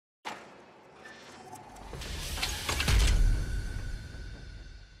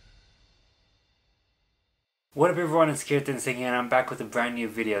What up everyone, it's Kirtan Singh and I'm back with a brand new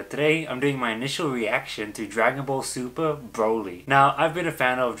video. Today I'm doing my initial reaction to Dragon Ball Super Broly. Now, I've been a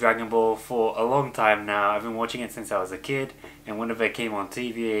fan of Dragon Ball for a long time now. I've been watching it since I was a kid, and whenever it came on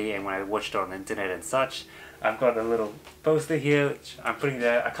TV and when I watched it on the internet and such. I've got a little poster here which I'm putting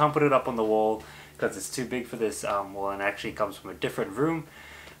there. I can't put it up on the wall because it's too big for this wall, and it actually comes from a different room.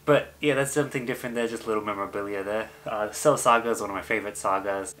 But yeah, that's something different there, just a little memorabilia there. Cell Saga is one of my favorite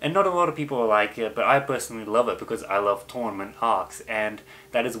sagas, and not a lot of people like it, but I personally love it because I love tournament arcs, and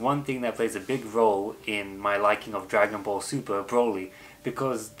that is one thing that plays a big role in my liking of Dragon Ball Super Broly,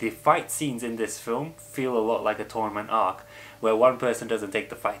 because the fight scenes in this film feel a lot like a tournament arc, where one person doesn't take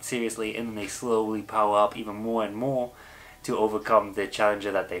the fight seriously and then they slowly power up even more and more to overcome the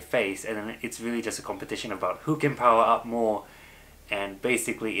challenger that they face, and then it's really just a competition about who can power up more. And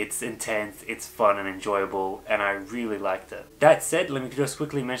basically it's intense, it's fun and enjoyable, and I really liked it. That said, let me just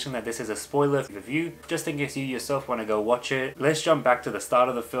quickly mention that this is a spoiler review, just in case you yourself want to go watch it. Let's jump back to the start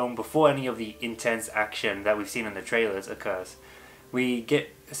of the film before any of the intense action that we've seen in the trailers occurs. We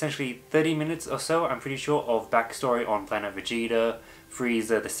get essentially 30 minutes or so, I'm pretty sure, of backstory on Planet Vegeta,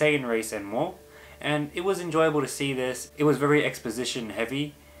 Frieza, the Saiyan race and more. And it was enjoyable to see this. It was very exposition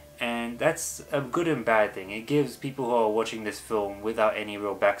heavy, and that's a good and bad thing. It gives people who are watching this film without any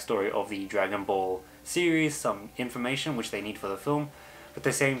real backstory of the Dragon Ball series some information which they need for the film. But at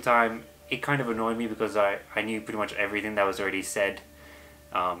the same time, it kind of annoyed me because I knew pretty much everything that was already said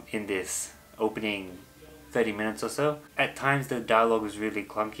in this opening 30 minutes or so. At times the dialogue was really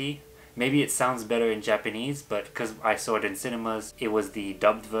clunky. Maybe it sounds better in Japanese, but because I saw it in cinemas, it was the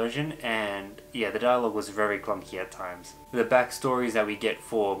dubbed version, and yeah, the dialogue was very clunky at times. The backstories that we get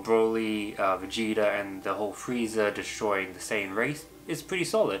for Broly, Vegeta, and the whole Frieza destroying the Saiyan race is pretty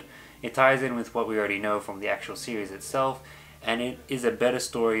solid. It ties in with what we already know from the actual series itself, and it is a better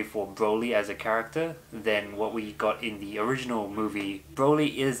story for Broly as a character than what we got in the original movie.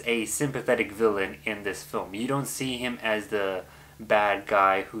 Broly is a sympathetic villain in this film. You don't see him as the bad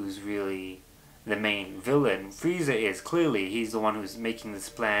guy who's really the main villain. Frieza is clearly, he's the one who's making this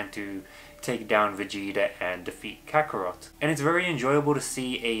plan to take down Vegeta and defeat Kakarot. And it's very enjoyable to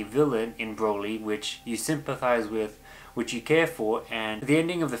see a villain in Broly which you sympathize with, which you care for, and the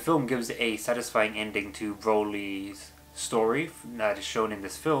ending of the film gives a satisfying ending to Broly's story that is shown in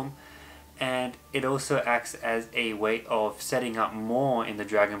this film. And it also acts as a way of setting up more in the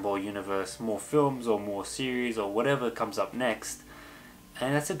Dragon Ball universe, more films or more series or whatever comes up next.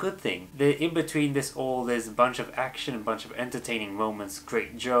 And that's a good thing. In between this all, there's a bunch of action, a bunch of entertaining moments,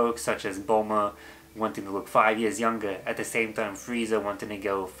 great jokes such as Bulma wanting to look 5 years younger, at the same time Frieza wanting to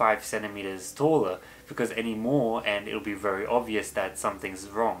go 5 centimeters taller, because any more and it'll be very obvious that something's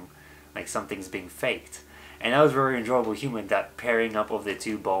wrong, like something's being faked. And that was very enjoyable humor, that pairing up of the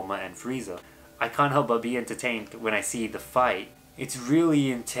two, Bulma and Frieza. I can't help but be entertained when I see the fight. It's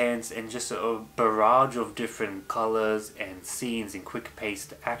really intense and just a barrage of different colors and scenes and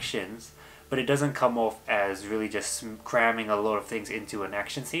quick-paced actions, but it doesn't come off as really just cramming a lot of things into an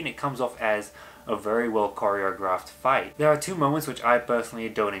action scene. It comes off as a very well choreographed fight. There are two moments which I personally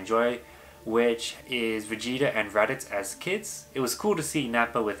don't enjoy, which is Vegeta and Raditz as kids. It was cool to see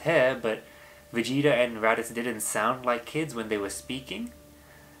Nappa with hair, but Vegeta and Raditz didn't sound like kids when they were speaking.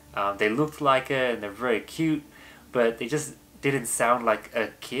 They looked like it and they're very cute, but they just didn't sound like a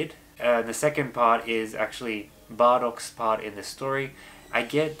kid. The second part is actually Bardock's part in the story. I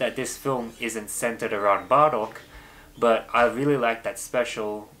get that this film isn't centered around Bardock, but I really like that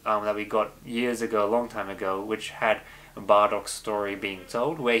special that we got years ago, a long time ago, which had Bardock's story being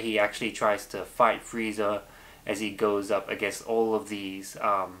told, where he actually tries to fight Frieza as he goes up against all of these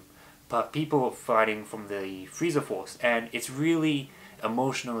people fighting from the Frieza Force, and it's really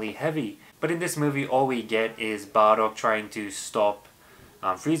emotionally heavy. But in this movie, all we get is Bardock trying to stop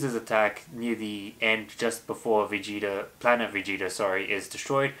Frieza's attack near the end, just before Planet Vegeta, is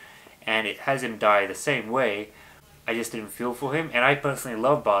destroyed, and it has him die the same way. I just didn't feel for him, and I personally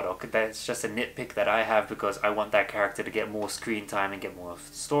love Bardock. That's just a nitpick that I have because I want that character to get more screen time and get more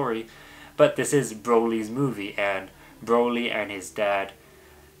story. But this is Broly's movie, and Broly and his dad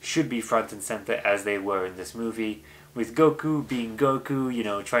should be front and center as they were in this movie, with Goku being Goku, you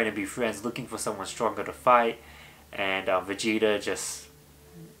know, trying to be friends, looking for someone stronger to fight, and Vegeta just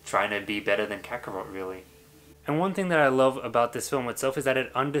trying to be better than Kakarot, really. And one thing that I love about this film itself is that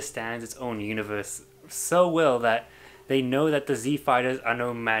it understands its own universe so well that they know that the Z Fighters are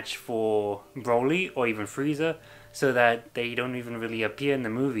no match for Broly or even Frieza, so that they don't even really appear in the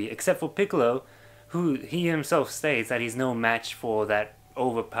movie, except for Piccolo, who he himself states that he's no match for that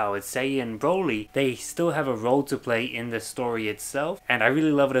overpowered Saiyan Broly, they still have a role to play in the story itself. And I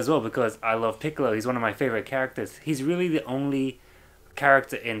really love it as well because I love Piccolo. He's one of my favorite characters. He's really the only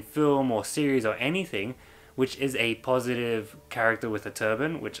character in film or series or anything which is a positive character with a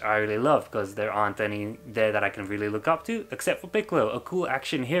turban, which I really love because there aren't any there that I can really look up to, except for Piccolo, a cool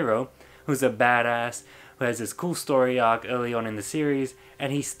action hero who's a badass, who has this cool story arc early on in the series,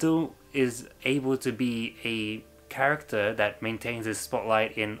 and he still is able to be a character that maintains his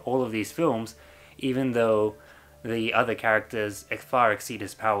spotlight in all of these films, even though the other characters far exceed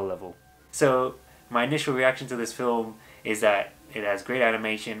his power level. So my initial reaction to this film is that it has great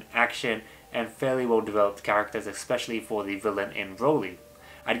animation, action, and fairly well developed characters, especially for the villain in Broly.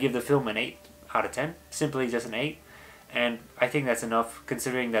 I'd give the film an 8 out of 10, simply just an 8, and I think that's enough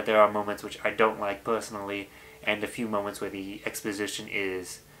considering that there are moments which I don't like personally, and a few moments where the exposition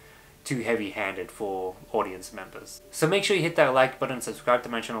is too heavy-handed for audience members. So make sure you hit that like button, subscribe to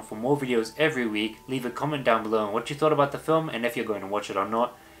my channel for more videos every week, leave a comment down below on what you thought about the film and if you're going to watch it or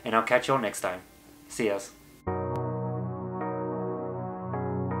not, and I'll catch you all next time. See yas.